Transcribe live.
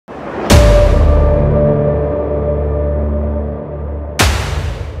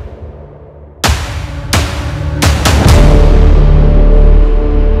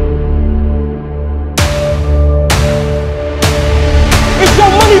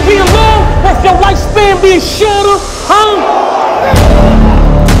lifespan being shorter, huh?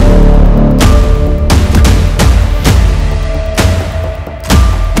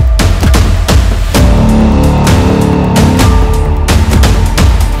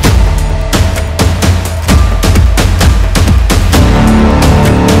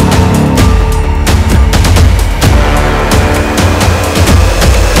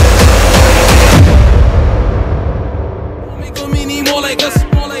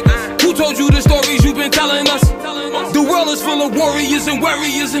 Warriors and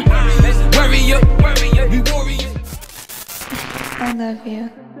warriors and warrior. I love you.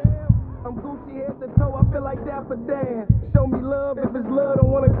 I'm Gucci head to toe, I feel like that for Dan. Show me love if it's love, don't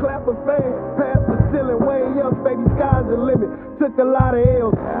wanna clap a fan. Past the ceiling, way up, baby, sky's the limit. Took a lot of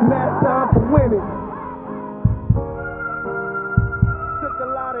L's, now it's time for winning. Took a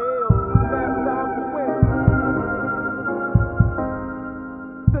lot of L's, now it's time for winning.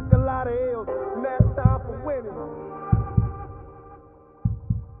 Took a lot of L's, now it's time for winning.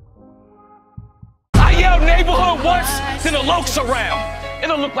 Neighborhood once, then the lokes around.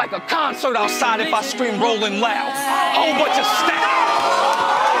 It'll look like a concert outside if I scream rolling loud. Whole bunch of stacks.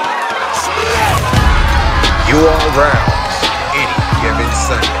 You are round any given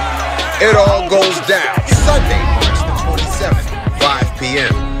Sunday. It all goes down Sunday, March the 27th, 5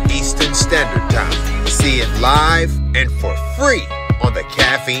 p.m. Eastern Standard Time. See it live and for free on the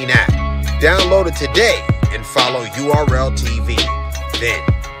Caffeine app. Download it today and follow Urltv. Then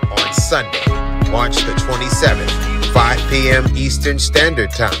on Sunday, March the 27th, 5 p.m. Eastern Standard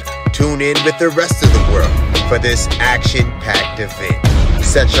Time. Tune in with the rest of the world for this action-packed event.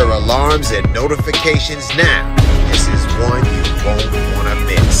 Set your alarms and notifications now. This is one you won't want to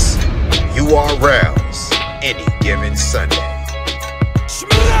miss. URLs, any given Sunday.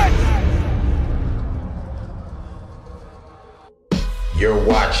 You're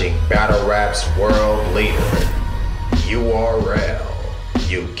watching Battle Rap's world leader. URL.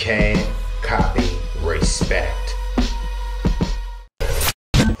 You can copy respect.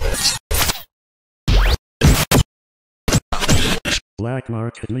 Black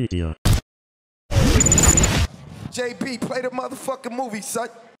Market Media. JB, play the motherfucking movie, son.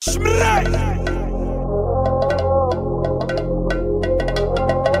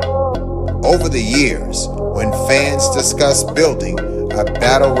 Over the years, when fans discuss building a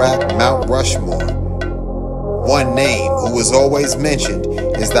battle rap Mount Rushmore, one name who was always mentioned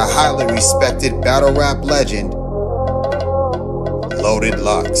is the highly respected battle rap legend, Loaded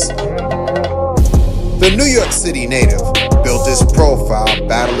Lux. The New York City native built his profile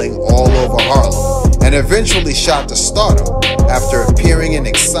battling all over Harlem and eventually shot to stardom after appearing in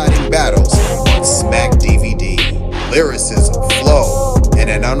exciting battles on Smack DVD. Lyricism, flow, and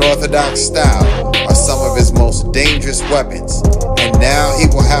an unorthodox style are some of his most dangerous weapons, and now he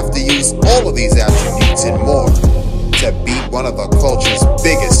will have to use all of these attributes and more to beat one of the culture's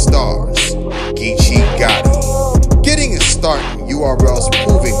biggest stars, Geechi Gotti. Getting his start in URL's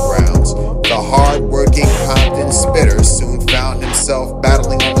proving grounds, the hard-working Compton spitter soon found himself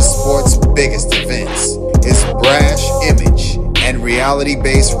battling on the sport's biggest events. His brash image and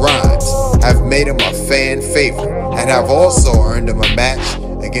reality-based rhymes have made him a fan favorite and have also earned him a match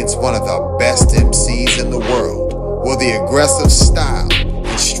against one of the best MCs in the world. Will the aggressive style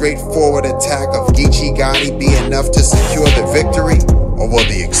and straightforward attack of Geechi Gotti be enough to secure the victory, or will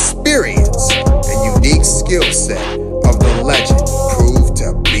the experience and unique skill set of the legend prove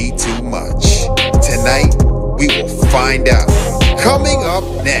to be too much? Tonight, we will find out. Coming up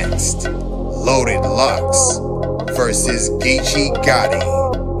next, Loaded Lux versus Geechi Gotti.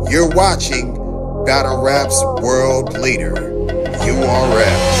 You're watching Battle Rap's world leader,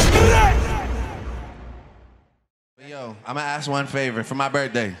 URL. Yo, I'm gonna ask one favor for my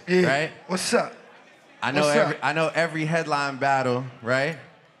birthday, right? What's up? I know every headline battle, right?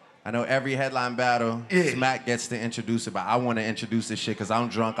 I know every headline battle. Smack gets to introduce it, but I want to introduce this shit because I'm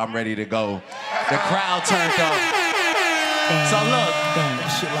drunk. I'm ready to go. The crowd turned up. So look,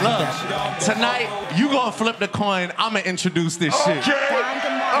 tonight you gonna flip the coin. I'm gonna introduce this shit. Okay.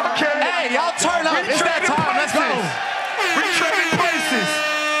 Hey, y'all turn up. It's that time. Let's go. We trading places.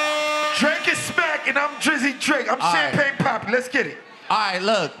 Drake is Smack and I'm Drizzy Drake. I'm Champagne Poppy. Let's get it. All right,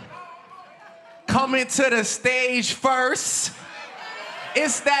 look. Coming to the stage first,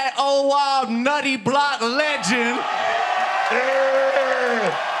 it's that old wild nutty block legend.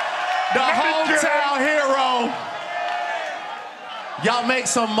 The hometown hero. Y'all make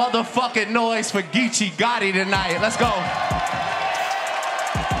some motherfucking noise for Geechi Gotti tonight. Let's go.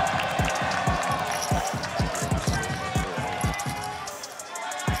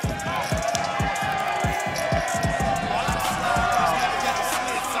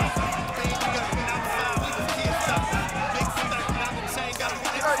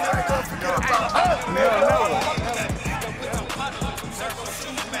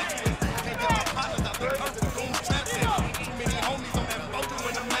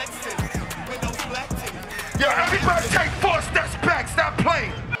 Yo, everybody take 4 steps back. Stop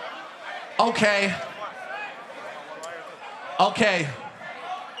playing. Okay. Okay.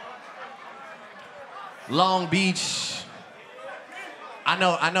 Long Beach. I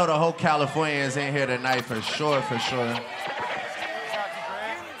know the whole Californians in here tonight for sure, for sure.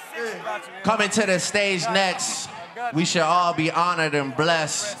 Coming to the stage next, we should all be honored and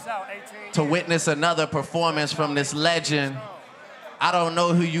blessed to witness another performance from this legend. I don't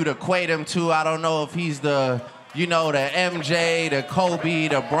know who you'd equate him to. I don't know if he's the, you know, the MJ, the Kobe,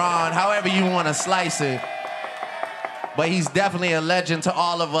 the Bron, however you want to slice it. But he's definitely a legend to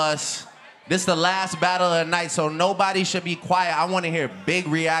all of us. This is the last battle of the night, so nobody should be quiet. I want to hear big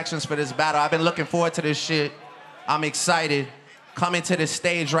reactions for this battle. I've been looking forward to this shit. I'm excited. Coming to the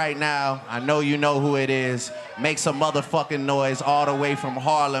stage right now, I know you know who it is. Make some motherfucking noise all the way from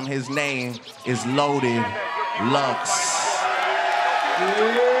Harlem. His name is Loaded Lux.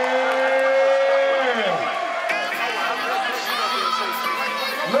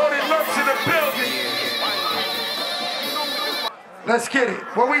 Loaded Lux in the building. Let's get it.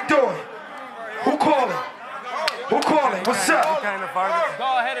 What we doing? Who calling? Who calling? What's up? Go ahead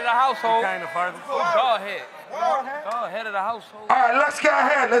of the household. Go ahead. Go ahead of the household. All right, let's go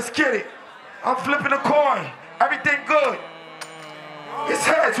ahead. Let's get it. I'm flipping a coin. Everything good. It's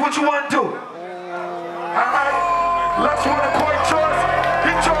heads. What you want to do? All right. Let's win a coin toss.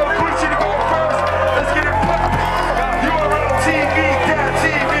 Get your Geechi to go first. Let's get it poppin'.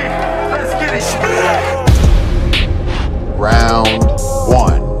 Urltv.tv. Let's get it. Round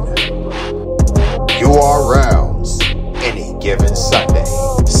 1. URLs any given Sunday.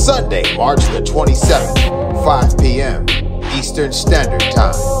 Sunday, March the 27th, 5 p.m. Eastern Standard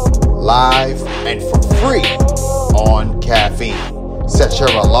Time. Live and for free on Caffeine. Set your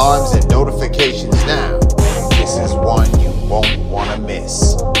alarms and notifications now. This is one you won't want to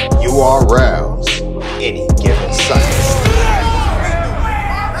miss. URLs any given Sunday.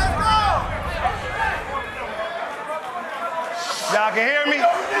 Y'all can hear me?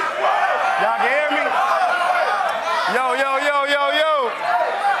 Y'all can hear me? Yo, yo, yo, yo, yo.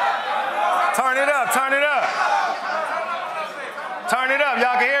 Turn it up, turn it up. Turn it up,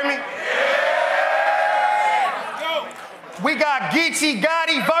 y'all can hear me? We got Geechi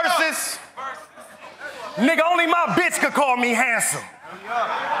Gotti versus nigga, only my bitch could call me handsome.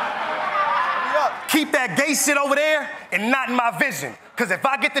 Keep that gay shit over there and not in my vision. Cause if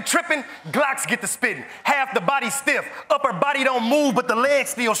I get to tripping, Glocks get to spitting. Half the body stiff, upper body don't move, but the legs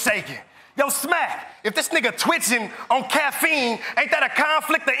still shaking. Yo, Smack, if this nigga twitching on caffeine, ain't that a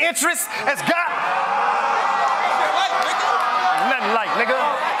conflict of interest? As God... Nothing like, nigga.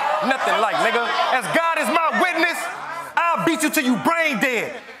 Nothing like, nigga. As God is my witness, I'll beat you till you brain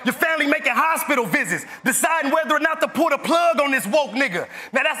dead. Your family making hospital visits, deciding whether or not to pull the plug on this woke nigga.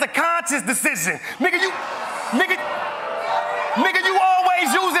 Now that's a conscious decision. Nigga, you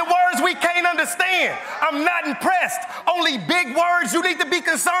always using words we can't understand. I'm not impressed. Only big words you need to be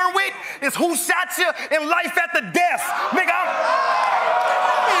concerned with is who shot you and life at the death. Nigga, I'm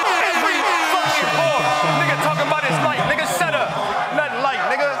every fucking boy. Nigga talking about his life. Nigga, shut up. Nothing light,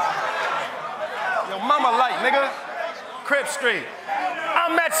 nigga. Yo, mama light, nigga. Crib Street.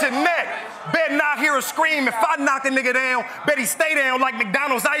 I'm at your neck. Bet not hear a scream. If I knock a nigga down, bet he stay down like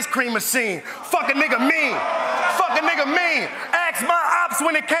McDonald's ice cream machine. Fuck a nigga mean. Fuck a nigga mean. Ask my ops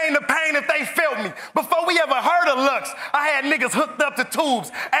when it came to pain if they felt me. Before we ever heard of Lux, I had niggas hooked up to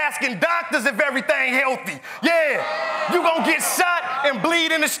tubes, asking doctors if everything healthy. Yeah, you gon' get shot and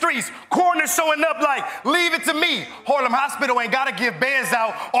bleed in the streets. Coroner showing up like, leave it to me. Harlem Hospital ain't gotta give beds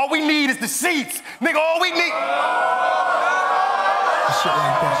out. All we need is the sheets. Nigga, all we need...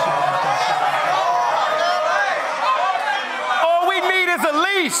 All we need is a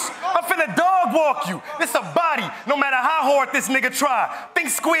leash. I'm finna dog walk you. This a body, no matter how hard this nigga try. Think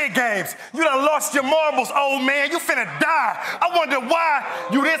Squid Games. You done lost your marbles, old man. You finna die. I wonder why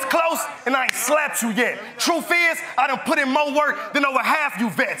you this close and I ain't slapped you yet. Truth is, I done put in more work than over half you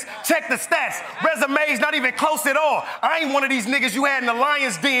vets. Check the stats. Resume's not even close at all. I ain't one of these niggas you had in the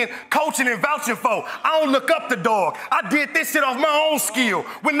lion's den coaching and vouching for. I don't look up the dog. I did this shit off my own skill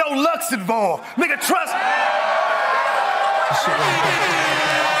with no Lux involved. Nigga, trust.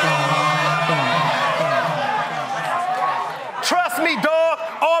 Trust me, dog.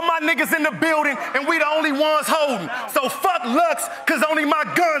 All my niggas in the building, and we the only ones holding. So fuck Lux, cause only my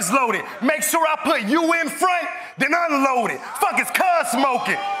gun's loaded. Make sure I put you in front, then unload it. Fuck his cuz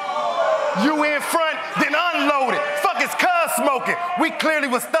smoking. You in front, then unload it. Fuck his cuz was smoking. We clearly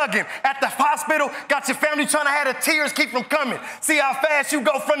was thugging. At the hospital, got your family trying to have the tears keep from coming. See how fast you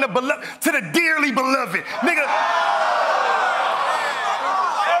go from the beloved to the dearly beloved. Nigga.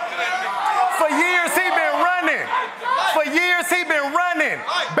 For years he been running. For years he been running.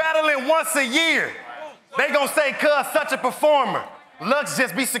 Battling once a year. They gonna say, cuz such a performer. Lux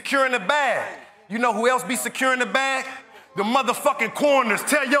just be securing the bag. You know who else be securing the bag? The motherfucking corners.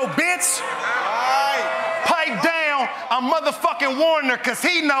 Tell your bitch, pipe down, I'm motherfucking Warner, cause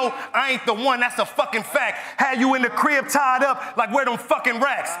he know I ain't the one, that's a fucking fact. Had you in the crib tied up like where them fucking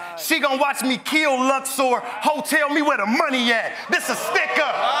racks. She gon' watch me kill Luxor, hotel me where the money at. This a stick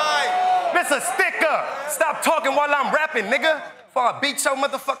up. This a stick up. Stop talking while I'm rapping, nigga, before I beat your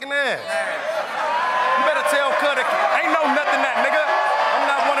motherfucking ass. You better tell Cutter, ain't no nothing that, nigga. I'm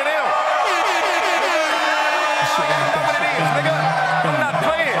not one of them. Nigga, I'm not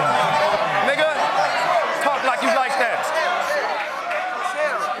playing. Nigga, talk like you like that.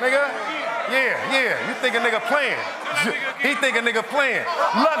 Nigga, yeah, you think a nigga playing. He think a nigga playing.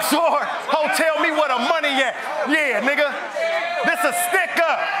 Luxor, hotel me where the money at. Yeah, nigga, this a stick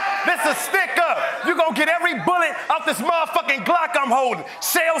up. This a stick up. You gonna get every bullet out this motherfucking Glock I'm holding.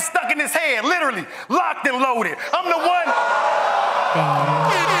 Shell stuck in his head, literally, locked and loaded. I'm the one.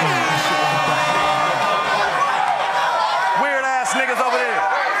 Weird ass niggas over there.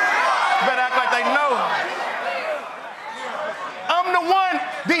 Better act like they know. I'm the one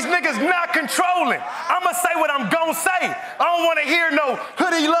these niggas not controlling. I'ma say what I'm gonna say. I don't wanna hear no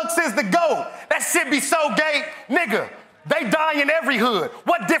hoodie looks is the GOAT. That shit be so gay, nigga. They die in every hood.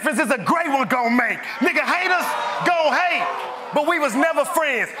 What difference is a gray one gonna make? Nigga, haters gon' hate. But we was never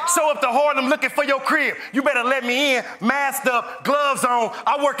friends. Show up to Harlem looking for your crib. You better let me in, masked up, gloves on.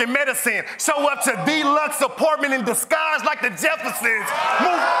 I work in medicine. Show up to deluxe apartment in disguise like the Jeffersons.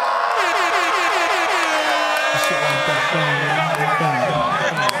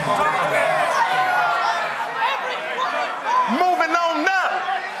 Moving on up.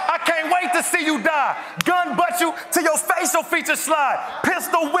 I can't wait to see you die. Gun butt you till your facial features slide.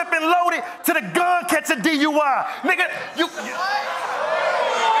 Pistol whipping loaded till the gun catch a DUI. Nigga, you.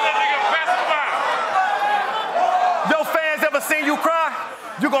 Your fans ever seen you cry?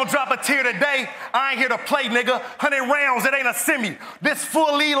 You gonna drop a tear today. I ain't here to play, nigga. 100 rounds, it ain't a semi. This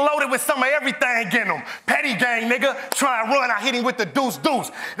fully loaded with some of everything in them. Petty gang, nigga. Try and run, I hit him with the deuce.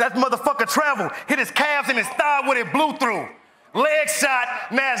 That motherfucker travel. Hit his calves and his thigh with it blew through. Leg shot,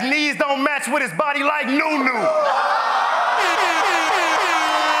 now his knees don't match with his body like Nunu.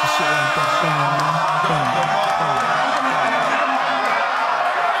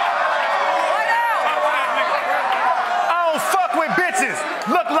 I don't fuck with bitches.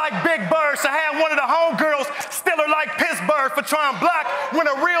 Look like Big Bird. So I had one of the homegirls steal her like Pittsburgh for trying to block when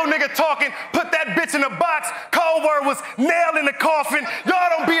a real nigga talking. Put that bitch in a box. Cold word was nailed in the coffin. Y'all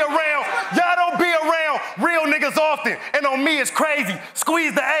don't be around. Y'all don't be around real niggas often. And on me it's crazy.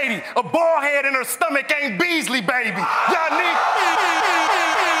 Squeeze the 80. A bald head in her stomach ain't Beasley, baby. Y'all need.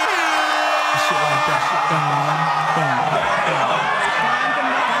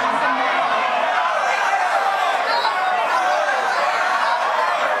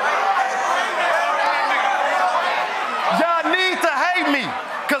 Y'all need to hate me.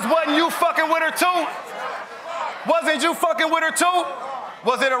 Cause wasn't you fucking with her too? Wasn't you fucking with her too?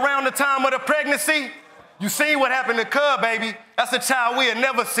 Was it around the time of the pregnancy? You seen what happened to Cub, baby. That's a child we'll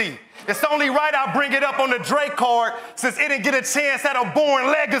never see. It's only right I bring it up on the Drake card since it didn't get a chance at a born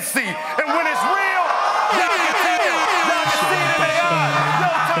legacy. And when it's real, y'all can tell. Y'all can see it in their eyes.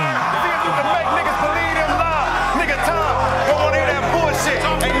 Yo, time. See if you can make niggas believe them lies. Nigga, time. Don't wanna hear that bullshit.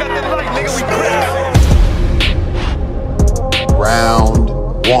 Ain't nothing like, nigga, we crazy. Round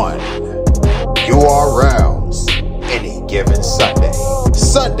 1. URLs. Any given Sunday.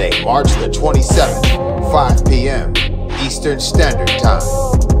 Sunday, March the 27th, 5 p.m. Eastern Standard Time.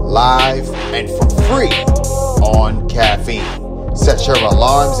 Live and for free on Caffeine. Set your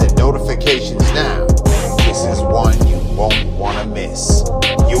alarms and notifications now. This is one you won't want to miss.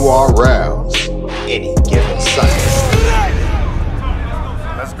 URLs. Any given Sunday.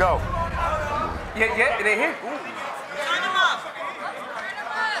 Let's go. Yeah, they here.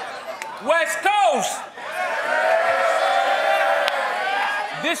 West Coast.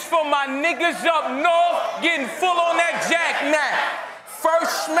 This for my niggas up north, getting full on that jack now.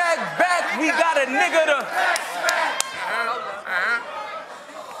 First smack back, we got a nigga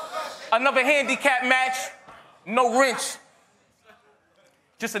to... Another handicap match, no wrench.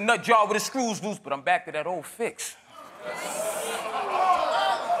 Just a nut jar with the screws loose, but I'm back to that old fix.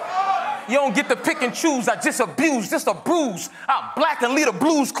 You don't get to pick and choose, I just abuse, just a bruise. I'll black and lead the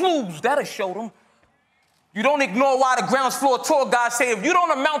blues clues, that'll show them. You don't ignore why the ground floor tour guys say if you don't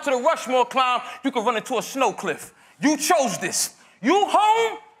amount to the Rushmore climb, you can run into a snow cliff. You chose this. You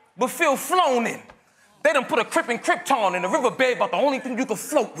home, but feel flown in. They done put a Crip and Krypton in the riverbed about the only thing you can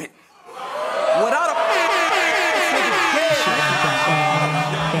float with. Without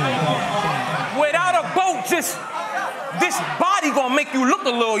a boat, just this body gonna make you look a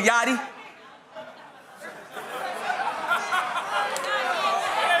little yachty.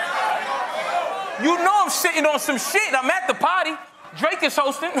 You know I'm sitting on some shit. I'm at the party. Drake is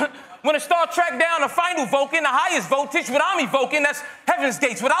hosting. When it Star Trek down, the final Vulcan, the highest voltage, what I'm evoking, that's Heaven's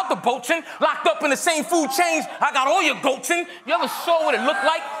Gates. Without the boatin', locked up in the same food chains, I got all your goatin'. You ever saw what it looked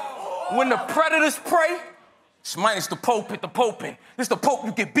like when the predators prey? It's minus the pulpit, the poping. This the pope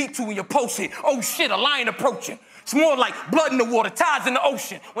you get beat to when you post it. Oh shit, a lion approaching. It's more like blood in the water, tides in the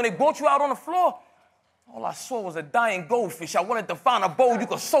ocean. When they brought you out on the floor, all I saw was a dying goldfish. I wanted to find a bowl you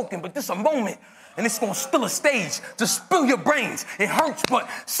could soak in, but this a moment. And it's gonna still a stage to spill your brains. It hurts, but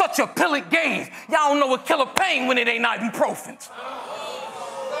such a pill it gave. Y'all don't know what killer pain when it ain't ibuprofens.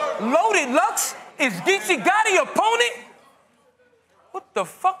 Loaded Lux is Geechi Gotti opponent? What the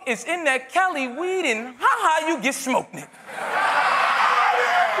fuck is in that Cali weed and how you get smoked it?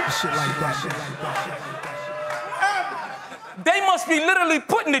 Shit like that. They must be literally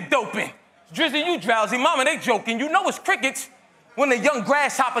putting the dope in. Drizzy, you drowsy. Mama, they joking. You know it's crickets. When the young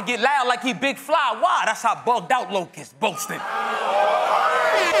grasshopper get loud like he big fly, why? That's how bugged out locusts boasting. Nigga,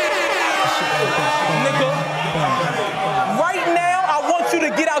 right now, I want you to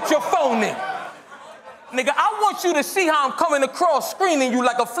get out your phone in. Nigga, I want you to see how I'm coming across screening you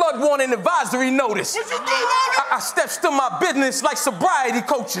like a flood warning advisory notice. What you do, I steps to my business like sobriety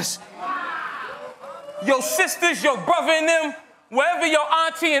coaches. Your sisters, your brother and them, wherever your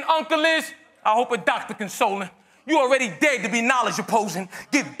auntie and uncle is, I hope a doctor consoling. You already dead to be knowledge opposing.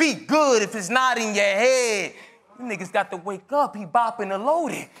 Get beat good if it's not in your head. You niggas got to wake up, he bopping and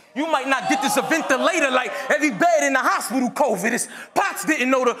loaded. You might not get this event till later, like every bed in the hospital COVID. His pops didn't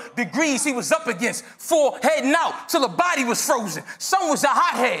know the degrees he was up against. 4 heading out till the body was frozen. Son was a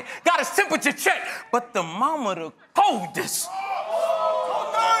hothead, got his temperature checked, but the mama the coldest.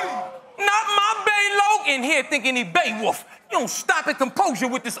 Not my Bay-Lo in here thinking he Beowulf. You don't stop at composure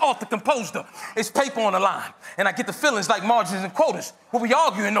with this author composer. It's paper on the line, and I get the feelings like margins and quotas. What we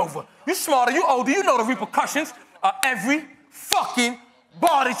arguing over? You smarter, you older, you know the repercussions of every fucking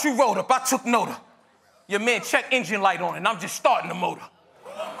bar that you wrote up. I took note of. Your man check engine light on, and I'm just starting the motor.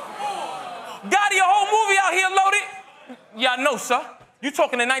 Got your whole movie out here loaded? Yeah, I know, sir. You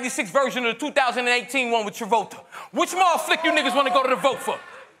talking the 96 version of the 2018 one with Travolta. Which more flick you niggas want to go to the vote for?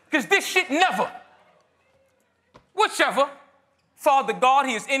 Because this shit never. Whichever. Father God,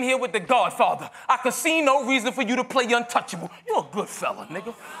 he is in here with the Godfather. I can see no reason for you to play untouchable. You're a good fella,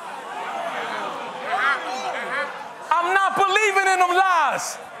 nigga. I'm not believing in them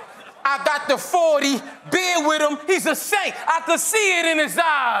lies. I got the 40, beer with him. He's a saint. I could see it in his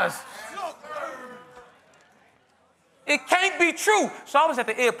eyes. It can't be true. So I was at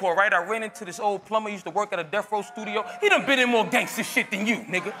the airport, right? I ran into this old plumber. He used to work at a Death Row studio. He done been in more gangster shit than you,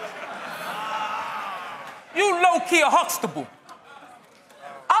 nigga. You low-key a Huxtable.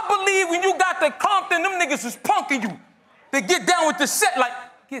 I believe when you got the Compton, them niggas is punking you. They get down with the set like,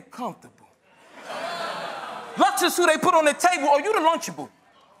 get comfortable. Lux is who they put on the table, or you the Lunchable.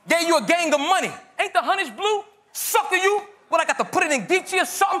 Gave you a gang of money. Ain't the Hunters blue? Sucker you? What, I got to put it in Geechi or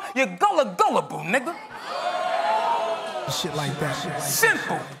something? You're gullible, nigga. Shit like that.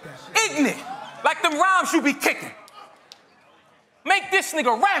 Simple. Ignorant. Like them rhymes you be kicking. Make this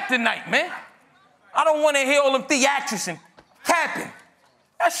nigga rap tonight, man. I don't want to hear all them theatrics and capping.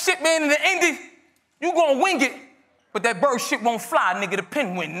 That shit, man, in the end, you gonna wing it, but that bird shit won't fly, nigga. The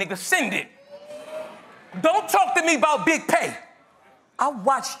pen win, nigga. Send it. Don't talk to me about big pay. I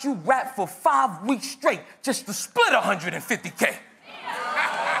watched you rap for 5 weeks straight just to split 150K.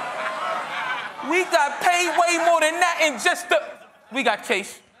 We got paid way more than that in just the... We got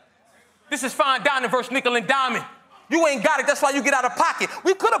Chase. This is fine dining versus nickel and diamond. You ain't got it, that's why you get out of pocket.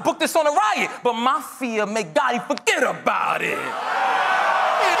 We could have booked this on a riot, but my fear make Gotti forget about it.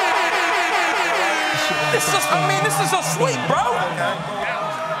 This is so sweet, bro.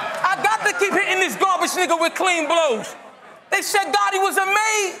 I got to keep hitting this garbage nigga with clean blows. They said Gotti was a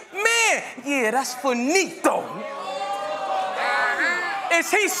made man. Yeah, that's finito.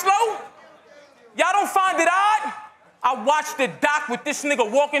 Is he slow? Y'all don't find it odd? I watched the doc with this nigga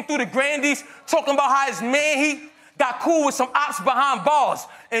walking through the Grandies, talking about how his man, he got cool with some ops behind bars.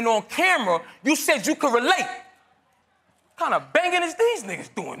 And on camera, you said you could relate. What kind of banging is these niggas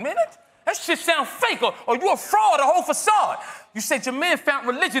doing, man? That shit sound fake, or you a fraud, a whole facade. You said your man found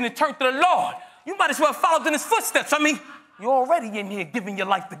religion and turned to the Lord. You might as well have followed in his footsteps. I mean, you're already in here giving your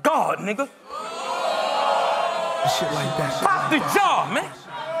life to God, nigga. Shit like that. Pop the jar, man.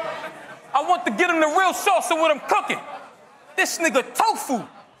 I want to get him the real sauce of what I'm cooking. This nigga tofu.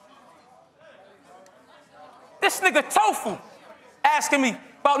 This nigga tofu. Asking me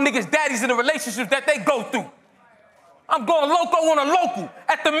about niggas' daddies and the relationships that they go through. I'm going loco on a local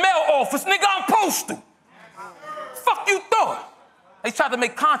at the mail office. Nigga, I'm postal. Fuck you thought? They tried to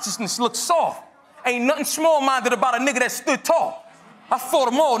make consciousness look soft. Ain't nothing small-minded about a nigga that stood tall. I fought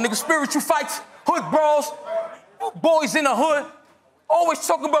them all, nigga. Spiritual fights, hood brawls, boys in the hood. Always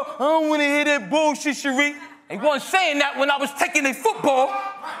talking about, I don't want to hear that bullshit, Sharif. They wasn't saying that when I was taking their football.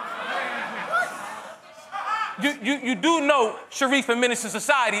 You do know Sharif in Menace to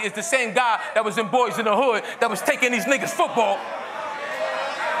Society is the same guy that was in Boys in the Hood that was taking these niggas football.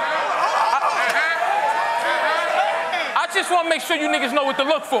 I just want to make sure you niggas know what to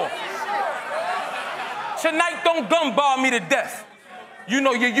look for. Tonight, don't gun bar me to death. You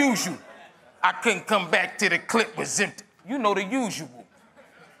know your usual. I couldn't come back till the clip was empty. You know the usual.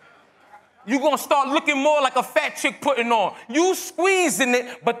 You gonna start looking more like a fat chick putting on. You squeezing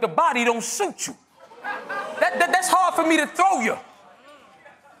it, but the body don't suit you. That's hard for me to throw you.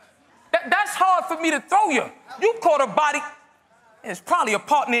 That's hard for me to throw you. You caught a body. It's probably a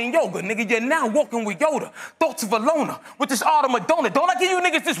partner in yoga, nigga. You're now walking with Yoda. Thoughts of a loner with this art of Madonna. Don't I give you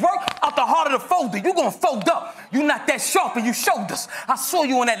niggas this work out the heart of the folder? You gonna fold up. You not that sharp and you showed us. I saw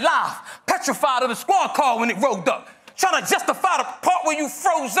you on that live, petrified of the squad car when it rolled up. Trying to justify the part where you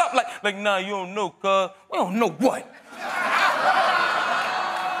froze up like, nah, you don't know, cuz. We don't know what.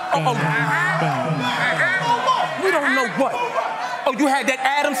 We don't know what. Oh, you had that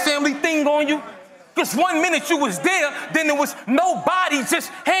Addams Family thing on you? Because 1 minute you was there, then there was nobody, just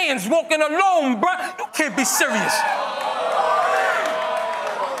hands walking alone, bruh. You can't be serious.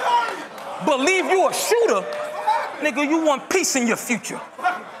 Believe you a shooter, nigga, you want peace in your future.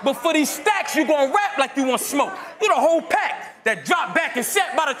 But for these stacks, you gonna rap like you want smoke. You the whole pack that dropped back and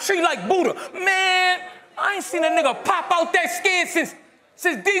sat by the tree like Buddha. Man, I ain't seen a nigga pop out that scared since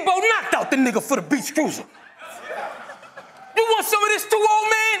Debo knocked out the nigga for the beach cruiser. You want some of this too, old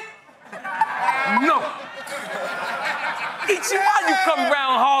man? No. Geechi, why you come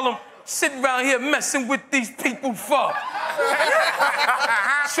around Harlem, sitting around here messing with these people for?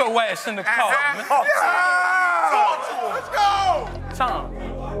 Get your ass in the car, man. Let's go! Tom.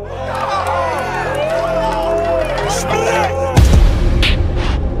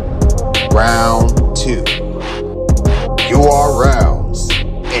 Round 2. URLs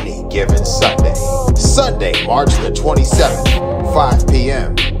any given Sunday. Sunday, March the 27th, 5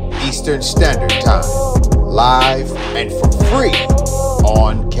 p.m. Eastern Standard Time. Live and for free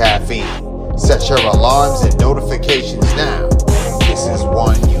on Caffeine. Set your alarms and notifications now. This is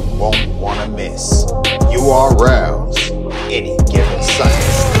one you won't want to miss. URLs any given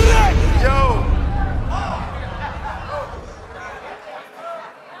Sunday. Yo.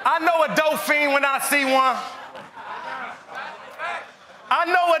 I know a dope fiend when I see one. I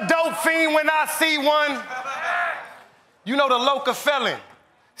know a dope fiend when I see one. You know the local felon.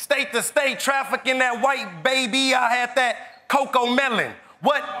 State to state trafficking that white baby. I had that cocoa melon.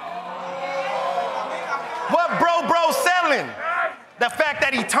 What bro selling? The fact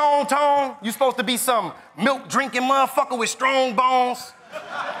that he tone, you supposed to be some milk drinking motherfucker with strong bones.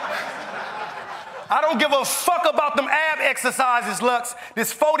 I don't give a fuck about them ab exercises, Lux.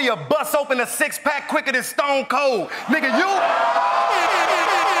 This 40'll bust open a 6-pack quicker than Stone Cold. Nigga,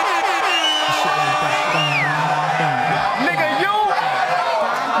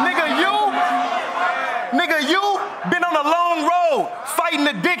 you been on a long road fighting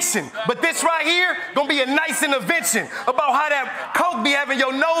addiction. But this right here gonna be a nice intervention about how that coke be having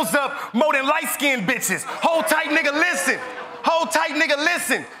your nose up more than light-skinned bitches. Hold tight, nigga, listen. Hold tight, nigga,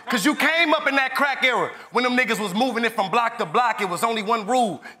 listen. Cause you came up in that crack era when them niggas was moving it from block to block. It was only one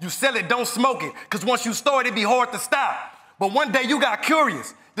rule. You sell it, don't smoke it. Cause once you start, it be hard to stop. But one day you got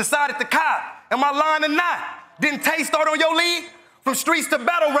curious, decided to cop. Am I lying or not? Didn't Tay start on your league? From streets to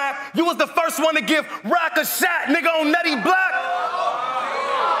battle rap, you was the first one to give Rock a shot, nigga, on Nutty Block.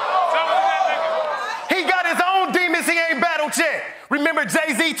 He got his own demons he ain't battled yet. Remember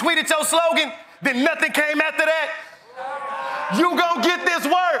Jay-Z tweeted your slogan? Then nothing came after that? You gon' get this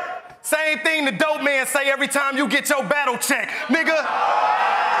work. Same thing the dope man say every time you get your battle check, nigga.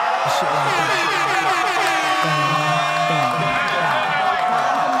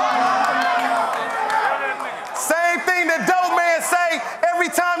 Same thing the dope man say every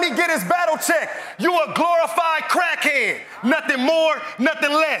time he get his battle check. You a glorified crackhead. Nothing more,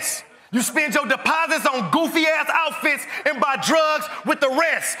 nothing less. You spend your deposits on goofy-ass outfits and buy drugs with the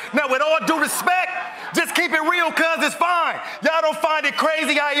rest. Now, with all due respect, just keep it real, cuz it's fine. Y'all don't find it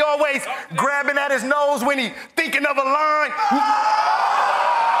crazy how he always grabbing at his nose when he thinking of a line?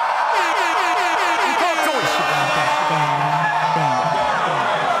 Talk to him.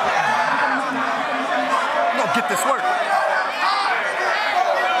 I'm gonna get this work.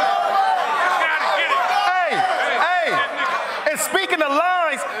 And speaking of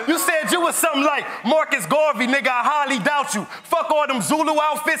lines, you said you was something like Marcus Garvey, nigga, I highly doubt you. Fuck all them Zulu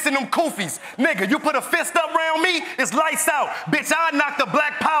outfits and them koofies. Nigga, you put a fist up around me, it's lights out. Bitch, I knock the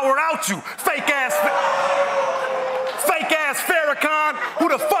black power out you. Fake ass Farrakhan. Who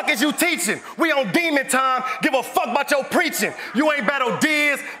the fuck is you teaching? We on demon time. Give a fuck about your preaching. You ain't battle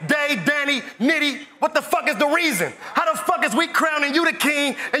Diz, Day, Danny, Nitty. What the fuck is the reason? How the fuck is we crowning you the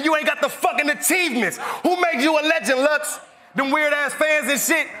king and you ain't got the fucking achievements? Who made you a legend, Lux? Them weird ass fans and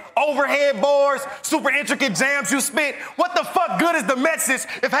shit, overhead bars, super intricate jams you spit. What the fuck good is the message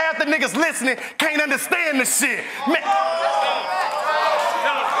if half the niggas listening can't understand the shit? Man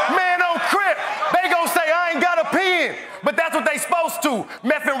on Crip, they gon' say I ain't got a pen, but that's what they supposed to.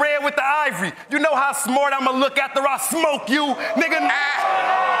 Meth and red with the ivory. You know how smart I'ma look after I smoke you, nigga.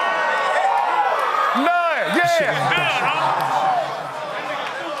 None, yeah.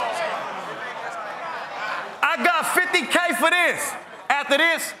 I got 50K for this. After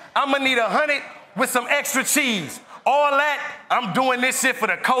this, I'ma need 100 with some extra cheese. All that, I'm doing this shit for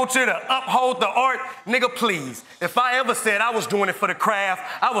the culture, to uphold the art. Nigga, please. If I ever said I was doing it for the craft,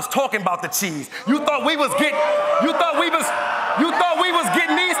 I was talking about the cheese. You thought we was getting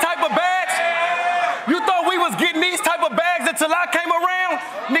these type of bags? You thought we was getting these type of bags until I came around?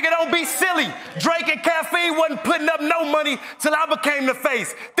 Nigga, don't be silly. Drake and Caffeine wasn't putting up no money till I became the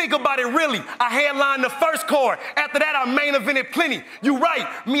face. Think about it really. I headlined the first card. After that, I main evented plenty. You right.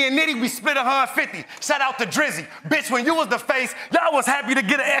 Me and Nitty, we split 150. Shout out to Drizzy. Bitch, when you was the face, y'all was happy to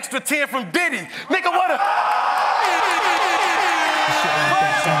get an extra 10 from Diddy. Nigga, what a...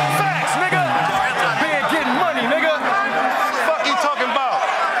 Facts, nigga. Been getting money, nigga. Fuck you talking about?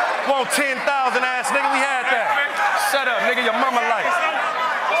 Want 10,000 ass nigga, we had that. Shut up, nigga, your mama life.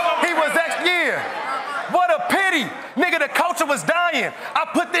 He was what a pity. Nigga, the culture was dying. I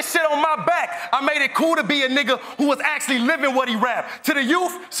put this shit on my back. I made it cool to be a nigga who was actually living what he rapped. To the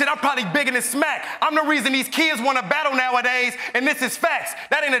youth, shit, I'm probably bigger than Smack. I'm the reason these kids want to battle nowadays, and this is facts.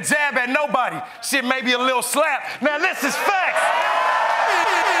 That ain't a jab at nobody. Shit, maybe a little slap. Now this is facts.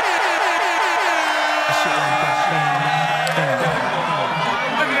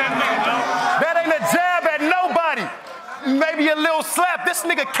 That ain't a jab at nobody. Maybe a little slap. This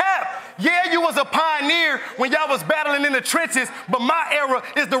nigga cap. Yeah, you was a pioneer when y'all was battling in the trenches, but my era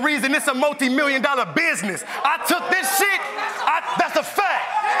is the reason it's a multi-million-dollar business. I took this shit, that's a fact.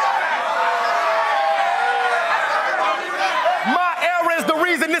 My era is the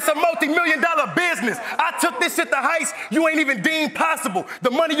reason it's a multi-million-dollar business. I took this shit to heights you ain't even deemed possible.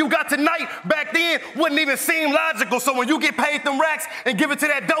 The money you got tonight, back then, wouldn't even seem logical. So when you get paid them racks and give it to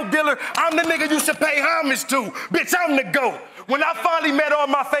that dope dealer, I'm the nigga you should pay homage to. Bitch, I'm the GOAT. When I finally met all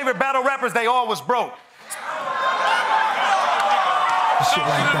my favorite battle rappers, they all was broke.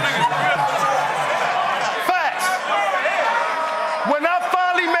 Facts. When I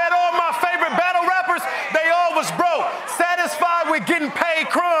finally met all my favorite battle rappers, they all was broke. Satisfied with getting paid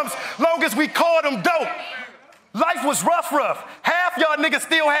crumbs, long as we called them dope. Life was rough. Half y'all niggas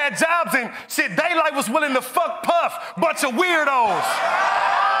still had jobs and shit, Daylight was willing to fuck Puff. Bunch of weirdos.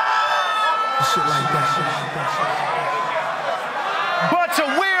 Bunch of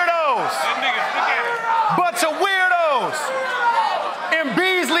weirdos. Bunch of weirdos. In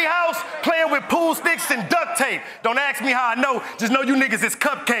Beasley House, playing with pool sticks and duct tape. Don't ask me how I know, just know you niggas is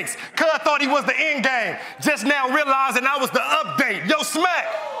cupcakes. Cuz thought he was the end game. Just now realizing I was the update. Yo, Smack.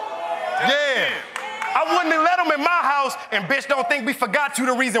 Yeah. I wouldn't have let him in my house, and bitch, don't think we forgot you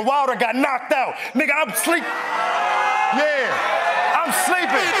the reason Wilder got knocked out. Nigga, I'm sleeping. Yeah. I'm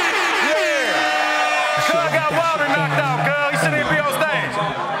sleeping. Yeah. Cuz got Wilder knocked out, girl. He shouldn't even be on stage.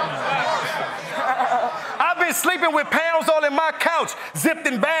 I've been sleeping with pounds all in my couch, zipped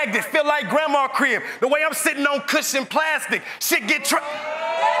and bagged it, feel like grandma crib. The way I'm sitting on cushion plastic, shit get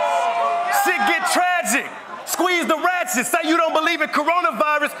tragic. Squeeze the ratchet. Say you don't believe in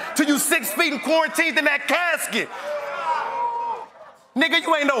coronavirus till you 6 feet and quarantined in that casket. Nigga,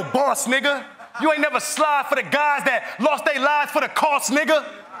 you ain't no boss, nigga. You ain't never slide for the guys that lost their lives for the cost, nigga.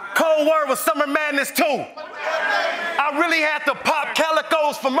 Cold Word was Summer Madness too. I really had to pop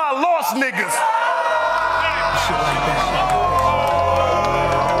calicos for my lost niggas.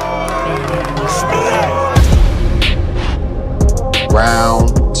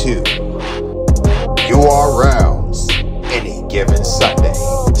 Round 2. given Sunday.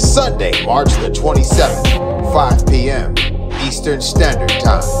 Sunday, March the 27th, 5 p.m. Eastern Standard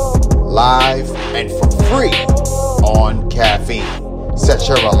Time. Live and for free on Caffeine. Set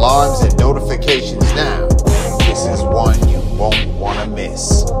your alarms and notifications now. This is one you won't want to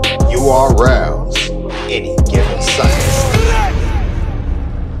miss. URLs, any given Sunday.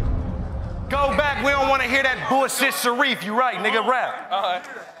 Go back, we don't want to hear that bullshit, Sharif. You right, nigga, rap.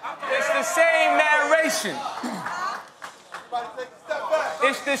 It's the same narration.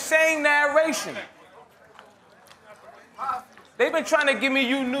 It's the same narration. They've been trying to give me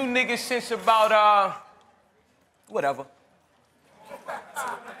you new niggas since about, whatever.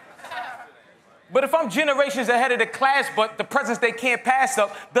 But if I'm generations ahead of the class, but the presents they can't pass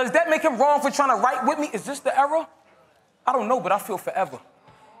up, does that make him wrong for trying to write with me? Is this the era? I don't know, but I feel forever.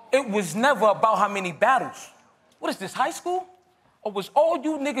 It was never about how many battles. What is this, high school? Or was all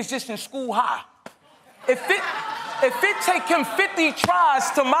you niggas just in school high? If it take him 50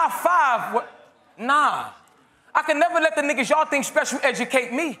 tries to my 5, what? Nah. I can never let the niggas y'all think special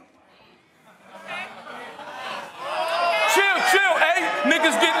educate me. Chill,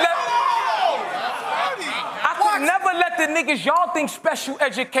 niggas get left. I could never let the niggas y'all think special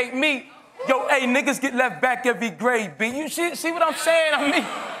educate me. Yo, niggas get left back every grade, B. You see what I'm saying? I mean,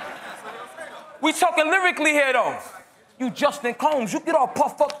 we talking lyrically here, though. You Justin Combs, you get all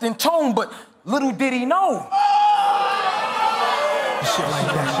puffed up in tone, but little did he know. Shit like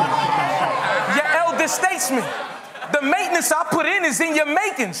that. Your elder statesman. The maintenance I put in is in your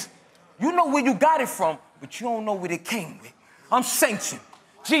makings. You know where you got it from, but you don't know where it came with. I'm sanctioned.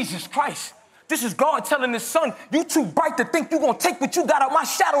 Jesus Christ. This is God telling his son, you too bright to think you gonna take what you got out my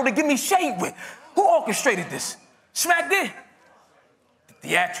shadow to give me shade with. Who orchestrated this? Smack did. The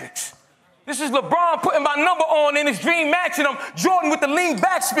theatrics. This is LeBron putting my number on in his dream matching him. Jordan with the lean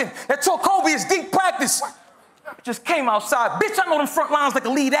backspin that taught Kobe his deep practice. Just came outside. Bitch, I know them front lines like a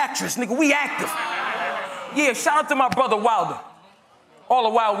lead actress, nigga. We active. Yeah, shout out to my brother Wilder. All the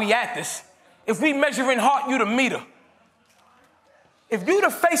while we actors. If we measure in heart, you the meter. If you the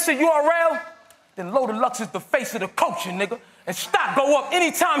face of URL, then Low Deluxe is the face of the culture, nigga. And stock go up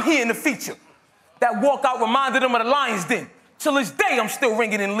anytime he in the feature. That walkout reminded him of the Lions Den. Till this day, I'm still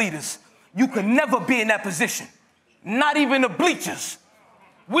ringing in leaders. You can never be in that position. Not even the bleachers.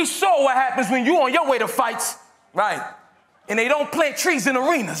 We saw what happens when you on your way to fights. Right. And they don't plant trees in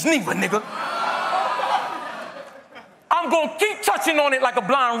arenas, neither, nigga. I'm gonna keep touching on it like a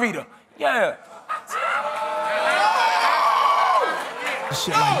blind reader. Yeah.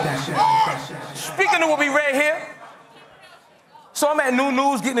 Shit like that. Speaking of what we read here, so I'm at New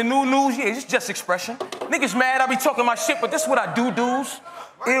News, getting the new news. Yeah, it's just expression. Niggas mad, I be talking my shit, but this is what I do, dudes.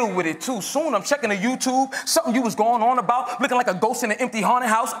 Ill with it, too. Soon I'm checking the YouTube, something you was going on about, looking like a ghost in an empty haunted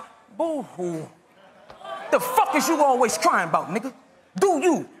house. Boo-hoo. The fuck is you always crying about, nigga? Do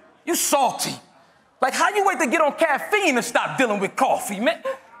you? You salty. Like, how you wait to get on caffeine to stop dealing with coffee, man?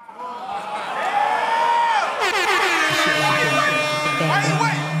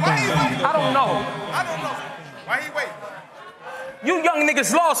 I don't know. Why he wait? You young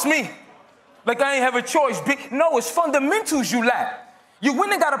niggas lost me. Like I ain't have a choice, bitch. No, it's fundamentals you lack. You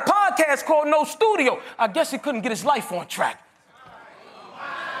went and got a podcast called No Studio. I guess he couldn't get his life on track.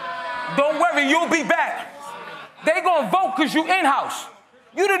 Don't worry, you'll be back. They gonna vote cause you in-house.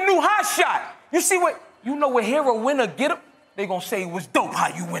 You the new hot shot. You see what, you know what hero winner get him? They gonna say it was dope how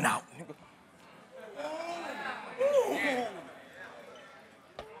you went out.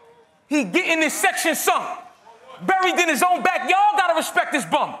 He getting his section sunk. Buried in his own back. Y'all gotta respect this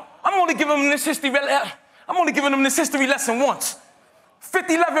bum. I'm only giving him this history lesson once.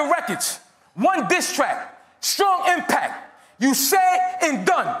 50-11 records, 1 diss track, strong impact. You said and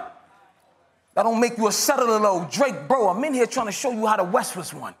done. That don't make you a settler though. Drake, bro, I'm in here trying to show you how the West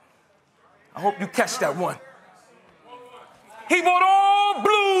was won. I hope you catch that one. He bought all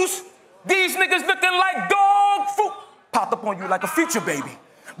blues. These niggas looking like dog food. Popped up on you like a future baby.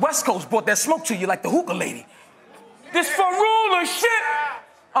 West Coast brought that smoke to you like the hookah lady. This for ruler shit.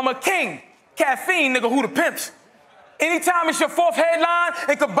 I'm a king. Caffeine, nigga, who the pimps? Anytime it's your 4th headline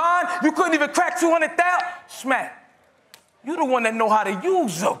and combined, you couldn't even crack 200,000. Smack. You the one that know how to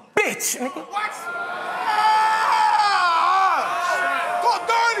use a bitch, nigga. What? Talk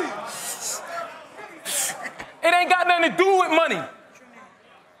dirty. It ain't got nothing to do with money.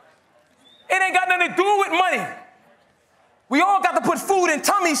 It ain't got nothing to do with money. We all got to put food in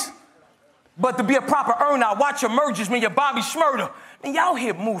tummies, but to be a proper earner, I watch your mergers when your Bobby Schmurder. Man, y'all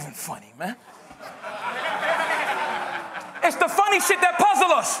here moving funny, man. It's the funny shit that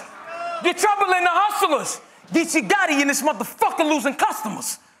puzzle us. The trouble in the hustlers. Geechi Gotti and this motherfucker losing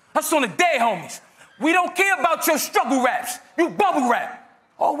customers. That's on the dead homies. We don't care about your struggle raps. You bubble rap.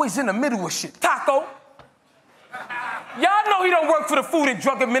 Always in the middle of shit. Taco. Y'all know he don't work for the Food and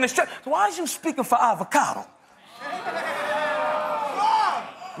Drug Administration. So why is you speaking for avocado?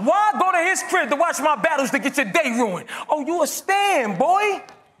 Why go to his crib to watch my battles to get your day ruined? Oh, you a stan, boy.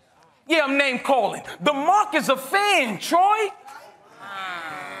 Yeah, I'm name calling. The Mark is a fan, Troy.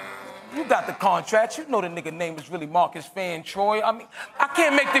 You got the contract. You know the nigga name is really Marcus Fan Troy. I mean, I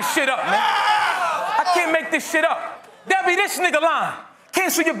can't make this shit up, man. I can't make this shit up. That be this nigga line.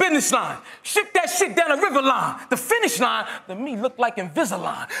 Cancel your business line. Ship that shit down the river line. The finish line, to me, look like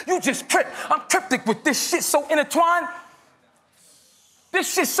Invisalign. You just trip. I'm cryptic with this shit so intertwined.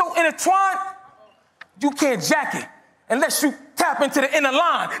 This shit so intertwined, you can't jack it unless you tap into the inner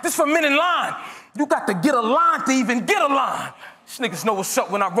line. This for men in line. You got to get a line to even get a line. These niggas know what's up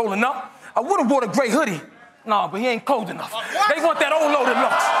when I'm rolling up. I would've bought a gray hoodie. Nah, but he ain't cold enough. They want that old loaded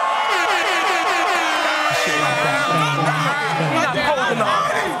looks. He not cold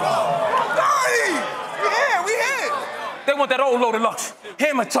enough. We here. They want that old loaded lux.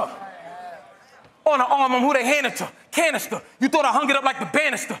 Hammer tuck. On the arm, I'm who they hand it to. Canister. You thought I hung it up like the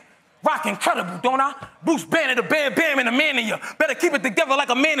banister. Rock incredible, don't I? Bruce Banner, the Bam Bam, and the man in you. Better keep it together like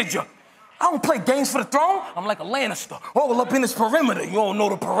a manager. I don't play games for the throne. I'm like a Lannister, all up in this perimeter. You don't know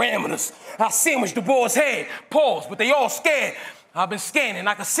the parameters. I sandwich the boy's head. Pause, but they all scared. I've been scanning,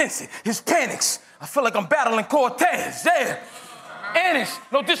 I can sense it. His panics. I feel like I'm battling Cortez, yeah. Annis,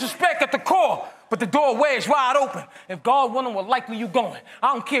 no disrespect at the core, but the doorway is wide open. If God wanted, well, likely you going.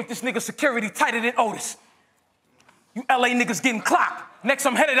 I don't care if this nigga security tighter than Otis. You LA niggas getting clocked. Next,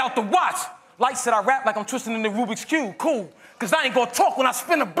 I'm headed out to watch. Light said I rap like I'm twisting in the Rubik's Cube. Cool, because I ain't gonna talk when I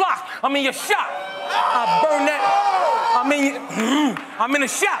spin the block. I'm in your shop. I burn that. I'm in the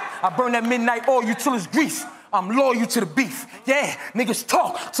shop. I burn that midnight oil you till it's grease. I'm loyal to the beef. Yeah, niggas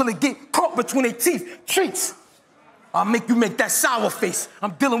talk till they get caught between their teeth. Treats. I'll make you make that sour face.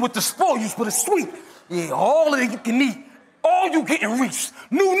 I'm dealing with the spoils, but it's sweet. Yeah, all of it you can eat. All you getting reefs.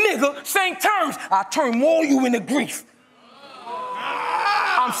 New nigga, same terms. I turn more you into grief.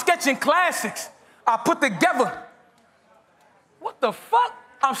 I'm sketching classics. I put together. What the fuck?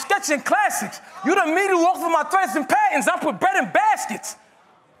 I'm sketching classics. You done me to offer my threads and patterns. I put bread in baskets.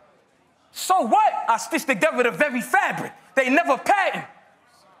 So what? I stitch together the very fabric. They never patent.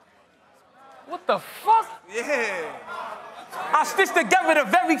 What the fuck? Yeah. I stitch together the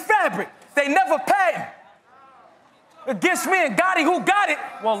very fabric. They never patent. Against me and Gotti, who got it?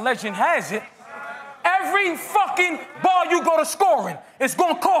 Well, legend has it. Every fucking ball you go to scoring, it's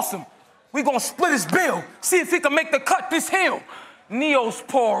gonna cost him. We gonna split his bill, see if he can make the cut this hill. Neo's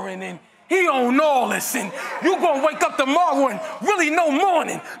pouring and he on all this, and you gonna wake up tomorrow and really no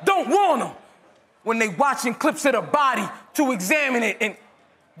morning. Don't warn them. When they watching clips of the body to examine it, and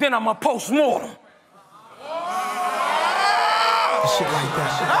then I'ma post-mortem. Shit like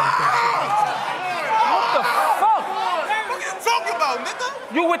that. What the fuck? What you talking about,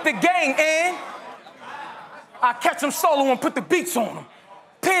 nigga? You with the gang, and I catch them solo and put the beats on them.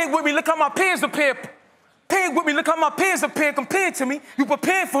 Pig with me, look how my peers appear. Pig with me, look how my peers appear compared to me. You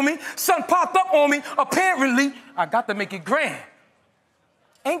prepared for me, sun popped up on me. Apparently, I got to make it grand.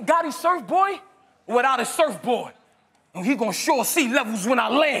 Ain't Gotti surf boy without a surfboard. And he gonna sure see levels when I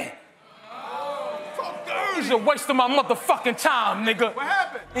land. He's a waste of my motherfucking time, nigga. What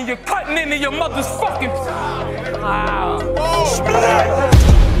happened? And you're cutting into your mother's fucking time.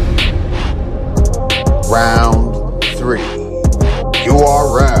 Round 3.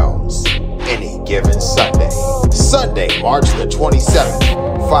 URLs. Any given Sunday. Sunday, March the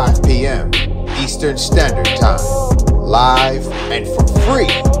 27th, 5 p.m. Eastern Standard Time. Live and for free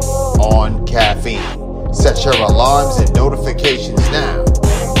on Caffeine. Set your alarms and notifications now.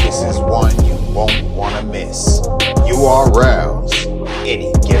 This is one you won't want to miss. URLs.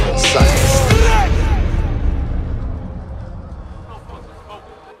 Any given Sunday.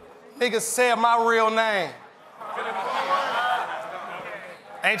 Niggas said my real name.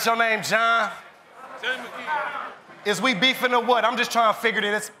 Ain't your name John? Is we beefing or what? I'm just trying to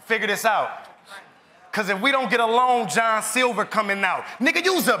figure this out. Cause if we don't get along, John Silver coming out. Nigga,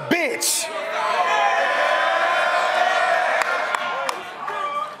 you's a bitch.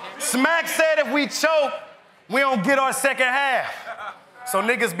 Smack said if we choke, we don't get our second half. So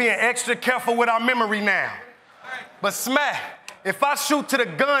niggas being extra careful with our memory now. But Smack, if I shoot to the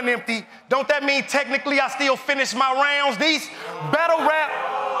gun empty, don't that mean technically I still finish my rounds? These battle rap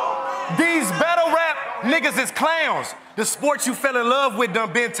niggas is clowns. The sport you fell in love with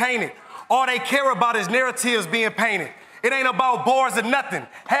done been tainted. All they care about is narratives being painted. It ain't about bars or nothing.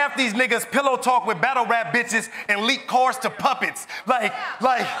 Half these niggas pillow talk with battle rap bitches and leak cars to puppets. Like,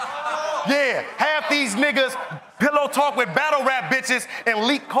 Yeah, half these niggas pillow talk with battle rap bitches and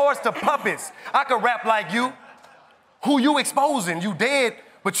leak chords to puppets. I could rap like you. Who you exposing? You dead,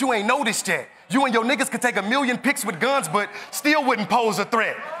 but you ain't noticed yet. You and your niggas could take 1,000,000 pics with guns, but still wouldn't pose a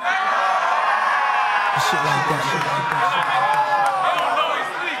threat.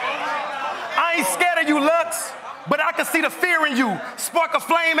 I ain't scared of you, Lux, but I can see the fear in you. Spark a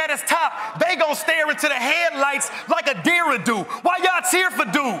flame at its top. They gon' stare into the headlights like a deer would do. Why y'all cheer for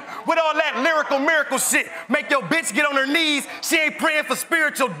dude? With all that lyrical miracle shit. Make your bitch get on her knees. She ain't praying for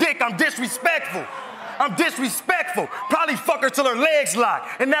spiritual dick. I'm disrespectful. I'm disrespectful. Probably fuck her till her legs lock.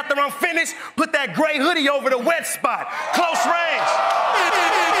 And after I'm finished, put that gray hoodie over the wet spot. Close range.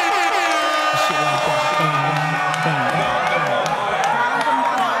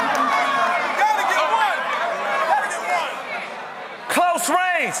 Close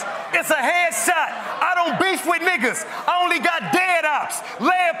range. It's a headshot. I don't beef with niggas. I only got dead ops.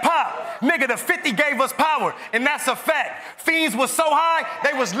 Lead pop. Nigga, the 50 gave us power, and that's a fact. Fiends was so high,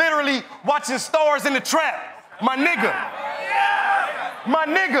 they was literally watching stars in the trap. My nigga,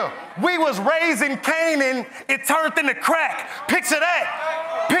 we was raising Canaan, it turned into crack. Picture that.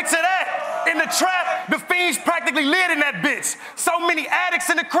 In the trap, the fiends practically lived in that bitch. So many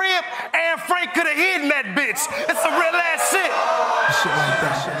addicts in the crib, and Frank could have hidden that bitch. It's some real ass shit.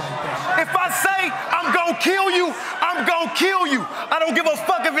 If I say I'm gonna kill you, I'm gonna kill you. I don't give a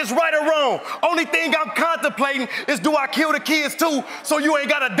fuck if it's right or wrong. Only thing I'm contemplating is do I kill the kids too, so you ain't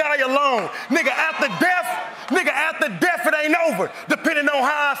gotta die alone. Nigga, after death, it ain't over. Depending on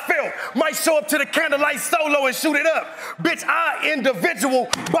how I felt. Might show up to the candlelight solo and shoot it up. Bitch, I individual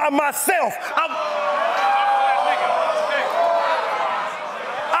by myself. I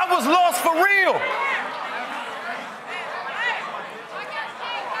was lost for real.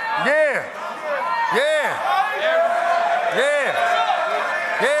 Yeah.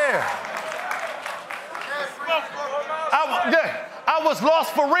 I was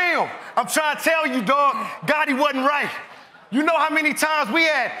lost for real. I'm trying to tell you, dog, Gotti wasn't right. You know how many times we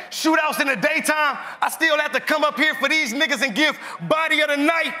had shootouts in the daytime? I still have to come up here for these niggas and give body of the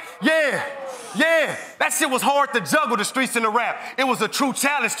night. Yeah. That shit was hard to juggle, the streets and the rap. It was a true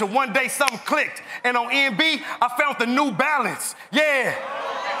challenge till one day something clicked. And on NB, I found the new balance. Yeah.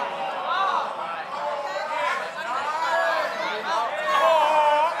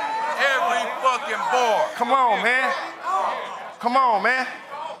 Every fucking bar. Come on, man.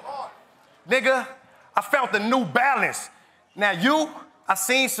 Nigga, I found the new balance. Now I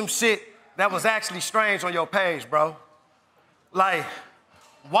seen some shit that was actually strange on your page, bro. Like,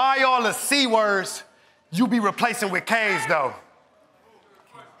 why all the C words you be replacing with K's, though?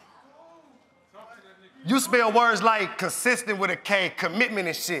 You spell words like consistent with a K, commitment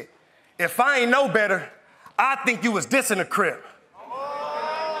and shit. If I ain't know better, I think you was dissing the Crip.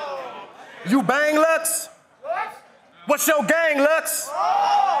 You bang, Lux? What's your gang, Lux?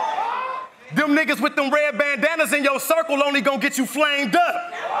 Them niggas with them red bandanas in your circle only gonna get you flamed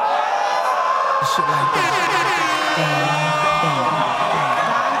up. Shit like that.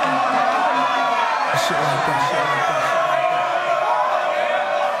 Shit like that.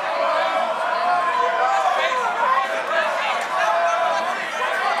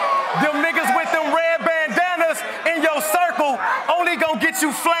 Them niggas with them red bandanas in your circle only gonna get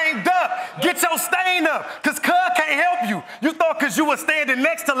you flamed up. Get your stain up, cause Cuz can't help you. You thought cause you was standing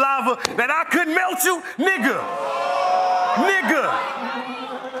next to lava that I couldn't melt you? Nigga.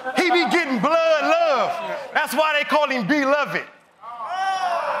 He be getting blood love. That's why they call him Beloved.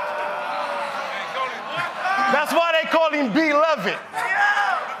 That's why they call him Beloved.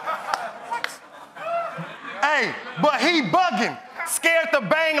 Hey, but he bugging. Scared to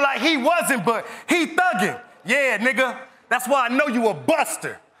bang like he wasn't, but he thugging. Yeah, nigga. That's why I know you a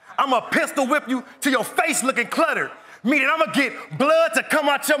buster. I'ma pistol whip you till your face looking cluttered. Meaning I'ma get blood to come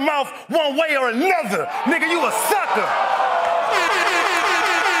out your mouth one way or another. Nigga, you a sucker.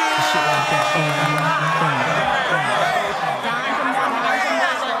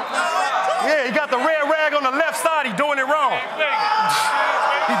 Yeah, he got the red rag on the left side. He doing it wrong.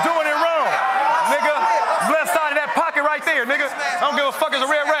 He doing it wrong. Nigga, left side of that pocket right there, nigga. I don't give a fuck, it's a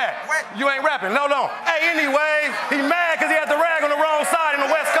red rag. You ain't rapping. No. Hey, anyway, he mad because he had the rag on the wrong side in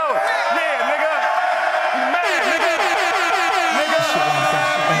the West Coast. Yeah, nigga. He mad, nigga.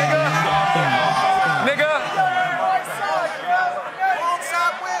 Nigga. Wrong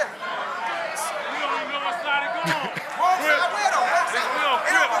side where? We don't even know what side it goes. Wrong side where though?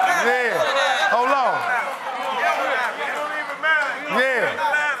 Yeah. Hold on. It don't even matter.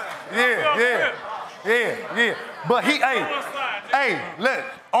 Yeah. But hey, look,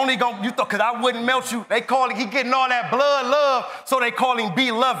 only you thought, cause I wouldn't melt you. They call it, he getting all that blood love, so they call him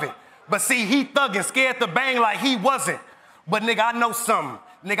Beloved. But see, he thuggin', scared to bang like he wasn't. But nigga, I know something.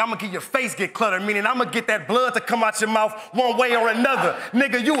 Nigga, I'ma get your face get cluttered, meaning I'ma get that blood to come out your mouth one way or another.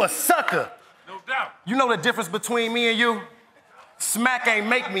 Nigga, you a sucker. No doubt. You know the difference between me and you? Smack ain't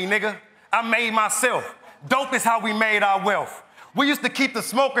make me, nigga. I made myself. Dope is how we made our wealth. We used to keep the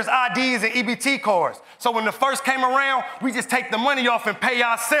smokers' IDs and EBT cards. So when the first came around, we just take the money off and pay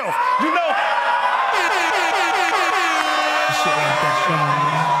ourselves. You know?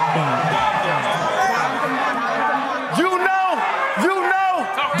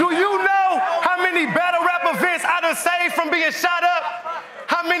 Do you know how many battle rap events I done saved from being shot up?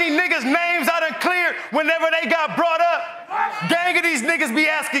 How many niggas' names I done cleared whenever they got brought up? Gang of these niggas be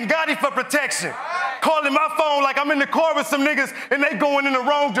asking Gotti for protection. Calling my phone like I'm in the car with some niggas and they going in the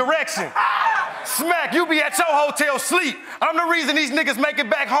wrong direction. Smack, you be at your hotel sleep. I'm the reason these niggas make it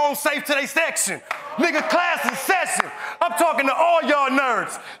back home safe to their section. Nigga, class in session. I'm talking to all y'all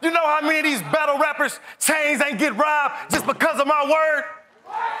nerds. You know how many of these battle rappers chains ain't get robbed just because of my word?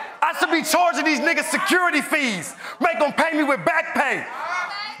 I should be charging these niggas security fees. Make them pay me with back pay.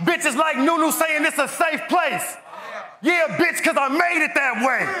 Bitches like Nunu saying it's a safe place. Yeah, bitch, cause I made it that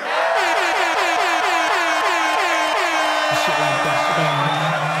way.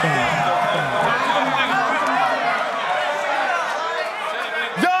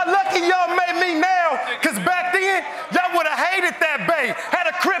 Y'all lucky y'all made me now, cause back then, y'all would've hated that bay. Had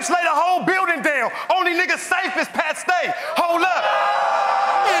a Crips lay the whole building down. Only nigga safe is Pat Stay. Hold up.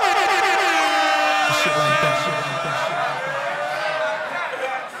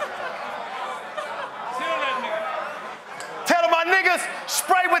 Tell my niggas,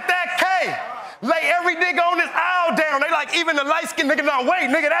 spray with that K. Lay every nigga on this aisle down. They like, even the light-skinned nigga, now wait,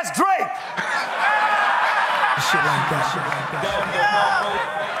 nigga, that's Drake.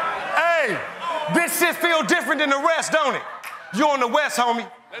 Hey, this shit feel different than the rest, don't it? You on the West, homie.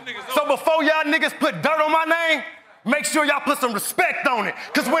 So before y'all niggas put dirt on my name, make sure y'all put some respect on it.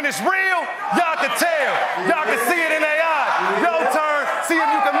 Cause when it's real, y'all can tell. Y'all can see it in their eyes. Your turn, see if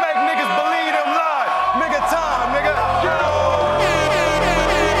you can make niggas believe them lies. Nigga, time, nigga.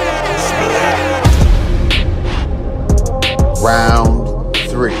 Round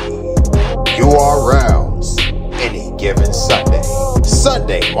 3. URLs. Any given Sunday.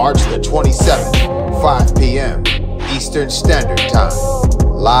 Sunday, March the 27th, 5 p.m. Eastern Standard Time.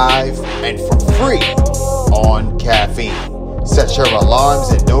 Live and for free on Caffeine. Set your alarms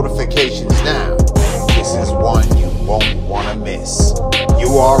and notifications now. This is one you won't want to miss.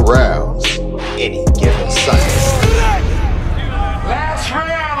 URLs. Any given Sunday. Last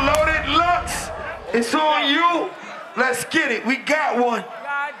round, Loaded Lux. It's on you. Let's get it. We got one.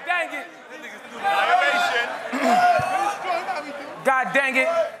 God dang it. God dang it.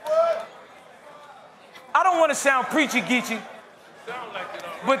 I don't want to sound preachy, Geechi,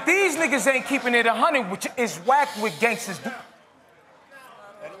 but these niggas ain't keeping it 100, which is whack with gangsters.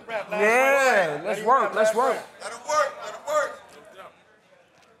 Yeah, let's work, let's work. Let it work, let it work.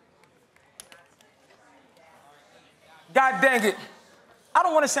 God dang it. I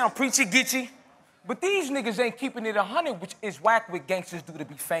don't want to sound preachy, Geechi, but these niggas ain't keeping it 100, which is whack with gangsters do to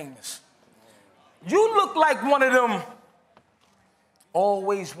be famous. You look like one of them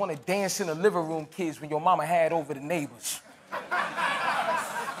always want to dance in the living room kids when your mama had over the neighbors.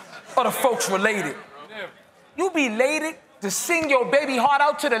 Or the folks related. You be lated to sing your baby heart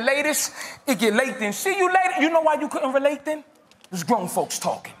out to the latest, it get late then. See you later. You know why you couldn't relate then? There's grown folks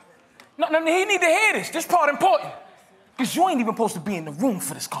talking. No, he need to hear this. This part important. Because you ain't even supposed to be in the room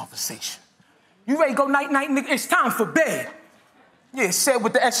for this conversation. You ready to go night-night, nigga? It's time for bed. Yeah, said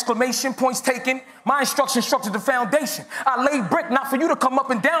with the exclamation points taken. My instruction structured the foundation. I laid brick not for you to come up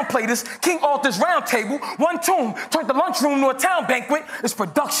and downplay this. King Arthur's round table, one tomb, turned the lunchroom to a town banquet. It's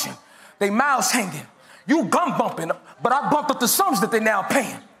production. They mouths hanging. You gun bumping, but I bumped up the sums that they now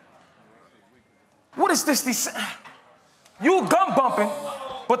paying. What is this? You gun bumping,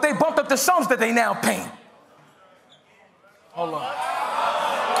 but they bumped up the sums that they now paying. Hold on.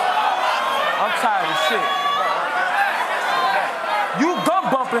 I'm tired of shit. You gun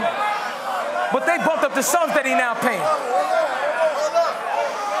bumping, but they bumped up the sums that he now paying.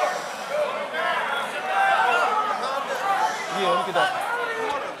 Yeah, look at that.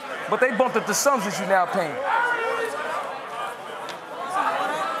 But they bumped up the sums that you now paying.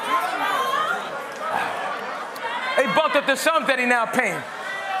 They bumped up the sums that he now paying.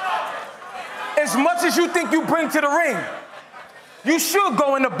 As much as you think you bring to the ring, you should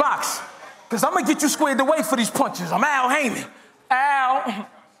go in the box. Because I'm going to get you squared away for these punches. I'm Al Heyman. Al,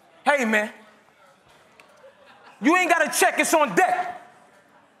 hey man, you ain't got to check, it's on deck.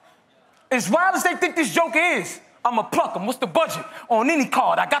 As wild as they think this joker is, I'ma pluck him. What's the budget? On any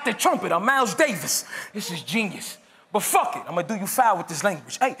card. I got the trumpet. I'm Miles Davis. This is genius. But fuck it. I'ma do you foul with this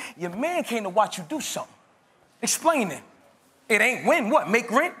language. Hey, your man came to watch you do something. Explain it. It ain't win what? Make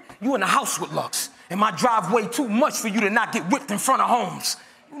rent? You in the house with Lux. And my driveway too much for you to not get whipped in front of homes.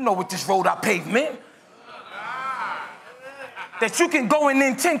 You know what this road I paved, man. That you can go and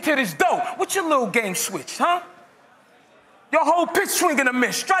then tend to this dough. What's your little game switch, huh? Your whole pitch swing and a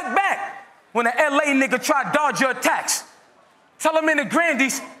miss. Strike back. When an LA nigga try to dodge your attacks. Tell them in the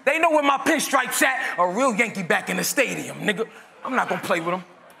Grandies, they know where my pinstripes at. A real Yankee back in the stadium, nigga. I'm not gonna play with them.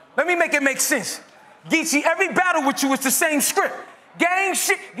 Let me make it make sense. Geechi, every battle with you is the same script. Gang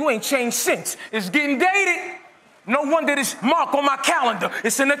shit, you ain't changed since. It's getting dated. No wonder this mark on my calendar.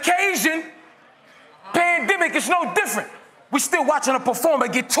 It's an occasion. Pandemic is no different. We still watching a performer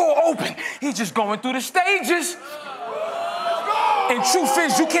get tore open. He's just going through the stages. And truth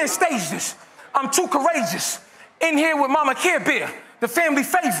is, you can't stage this. I'm too courageous. In here with Mama Care Bear, the family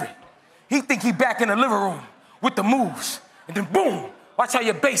favorite. He think he back in the living room with the moves. And then boom, watch how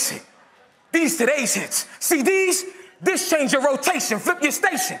you bass hit. These today's hits. See these? This change your rotation, flip your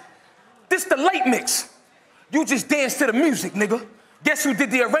station. This the late mix. You just dance to the music, nigga. Guess who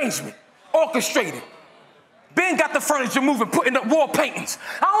did the arrangement? Orchestrated. Ben got the furniture moving, putting up wall paintings.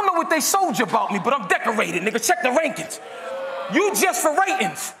 I don't know what they sold you about me, but I'm decorated, nigga. Check the rankings. You just for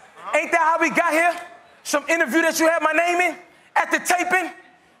ratings. Ain't that how we got here? Some interview that you had my name in? At the taping?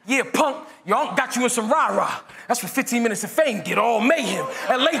 Yeah, punk, y'all got you in some rah-rah. That's what 15 minutes of fame get, all mayhem.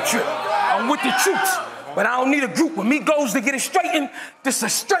 LA trip, I'm with the troops. But I don't need a group with me goes to get it straightened. This a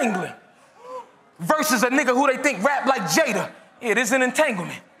strangling. Versus a nigga who they think rap like Jada. Yeah, there's an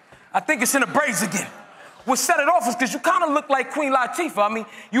entanglement. I think it's in the braids again. What set it off is because you kind of look like Queen Latifah. I mean,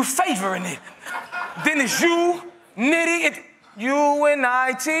 you favoring it. Then it's you, Nitty,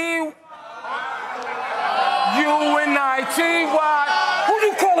 U-N-I-T. U-N-I-T-Y. Who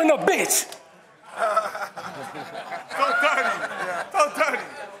you calling a bitch? So dirty. So dirty.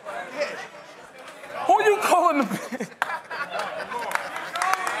 Who you calling a bitch?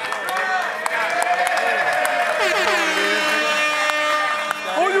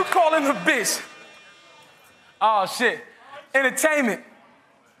 Who you calling a bitch? Oh, shit. Entertainment.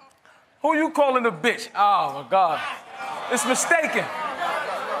 Who you calling a bitch? Oh, my God. It's mistaken.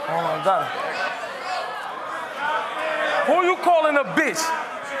 Oh, my God. Who you calling a bitch?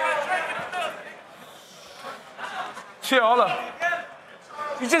 Chill, hold up.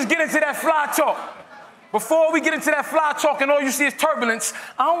 You just get into that fly talk. Before we get into that fly talk and all you see is turbulence,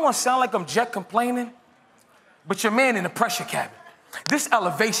 I don't want to sound like I'm jet complaining, but your man in the pressure cabin. This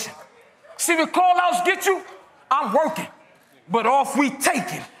elevation. See the call-outs get you? I'm working, but off we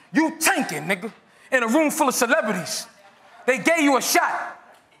taking. You tanking, nigga, in a room full of celebrities. They gave you a shot,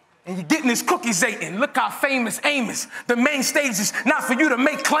 and you're getting this cookies eating. Look how famous Amos. The main stage is not for you to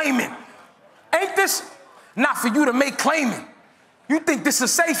make claiming. Ain't this? Not for you to make claiming. You think this is a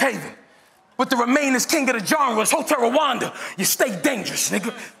safe haven, but to remain as king of the genres, Hotel Rwanda, you stay dangerous,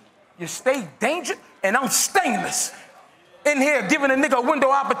 nigga. You stay dangerous, and I'm stainless. In here, giving a nigga a window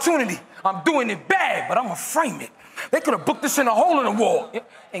opportunity. I'm doing it bad, but I'ma frame it. They could have booked this in a hole in the wall.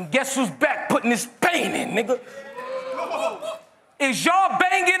 And guess who's back putting this pain in, nigga? Is y'all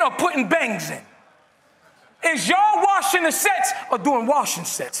banging or putting bangs in? Is y'all washing the sets or doing washing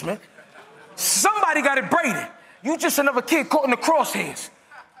sets, man? Somebody got it braided. You just another kid caught in the crosshairs.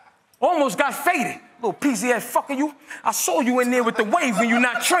 Almost got faded. Little peasy ass fucker you. I saw you in there with the wave when you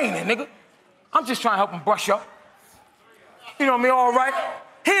not training, nigga. I'm just trying to help him brush up. You know what I mean? All right.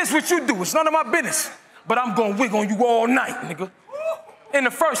 Here's what you do. It's none of my business. But I'm gonna wig on you all night, nigga. In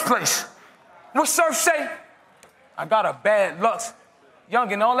the first place, what Surf say? I got a bad luck.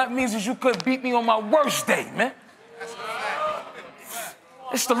 Youngin', all that means is you couldn't beat me on my worst day, man.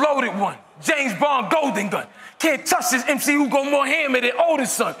 It's the loaded one. James Bond Golden Gun. Can't touch this MC who go more hammer than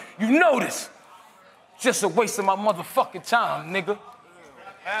oldest son. You know this. Just a waste of my motherfucking time, nigga.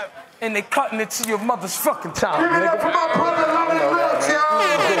 And they cutting it to your mother's fucking time, nigga. Give it up for my brother, Loaded Lux,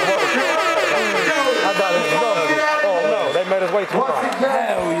 I got it. Oh, no, they made us wait too long.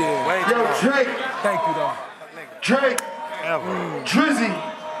 Hell yeah. Yo, Drake. Thank you, dog. Drake. Drizzy.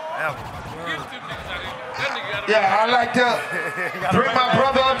 Yeah, I like to bring my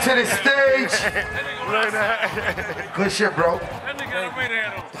brother up to the stage. Good shit, bro.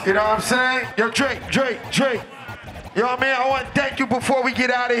 You know what I'm saying? Yo, Drake. You know what I mean? I want to thank you before we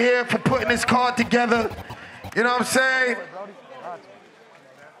get out of here for putting this card together. You know what I'm saying?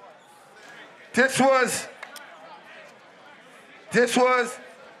 This was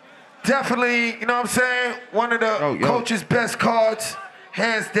definitely, you know what I'm saying, one of the coach's best cards,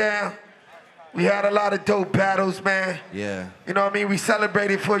 hands down. We had a lot of dope battles, man. Yeah. You know what I mean? We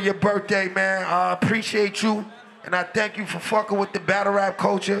celebrated for your birthday, man. I appreciate you, and I thank you for fucking with the battle rap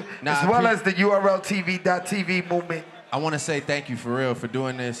culture, as well as the Urltv.tv movement. I want to say thank you for real for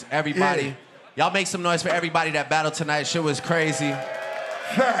doing this. Everybody, y'all make some noise for everybody that battled tonight. Shit was crazy.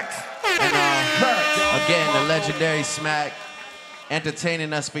 Facts. And Facts. Again, the legendary Smack,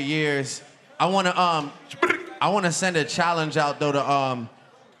 entertaining us for years. I wanna send a challenge out though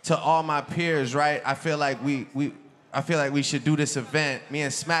to all my peers, right? I feel like we should do this event. Me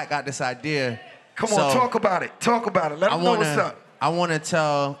and Smack got this idea. Come on, talk about it. Talk about it. Let them know what's up. I want to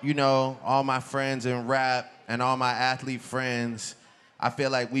tell, you know, all my friends in rap and all my athlete friends, I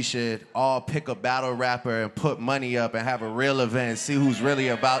feel like we should all pick a battle rapper and put money up and have a real event, see who's really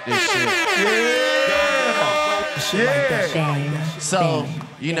about this shit. Yeah. So,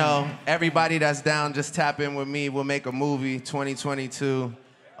 you know, everybody that's down, just tap in with me. We'll make a movie, 2022.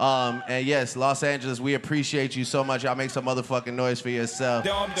 And yes, Los Angeles, we appreciate you so much. Y'all make some motherfucking noise for yourself.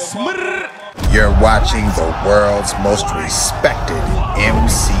 You're watching the world's most respected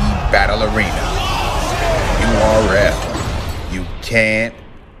MC battle arena. URL. You can't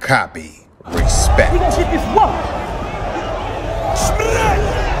copy respect.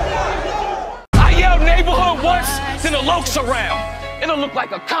 I yelled neighborhood once, then the lokes around. It'll look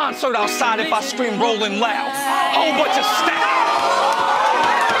like a concert outside if I scream rolling loud. Whole bunch of stacks.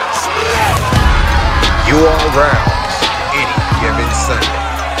 URL. Any given Sunday.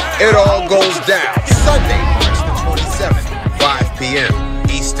 It all goes down Sunday, March the 27th, 5 p.m.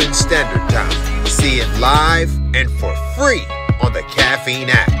 Eastern Standard Time. See it live and for free on the Caffeine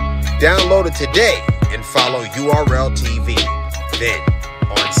app. Download it today and follow Urltv. Then,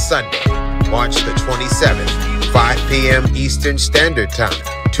 on Sunday, March the 27th, 5 p.m. Eastern Standard Time,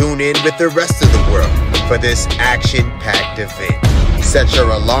 tune in with the rest of the world for this action-packed event. Set your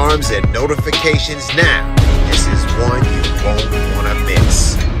alarms and notifications now. This is one you won't want to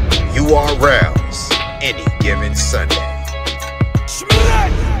miss. URLs, any given Sunday.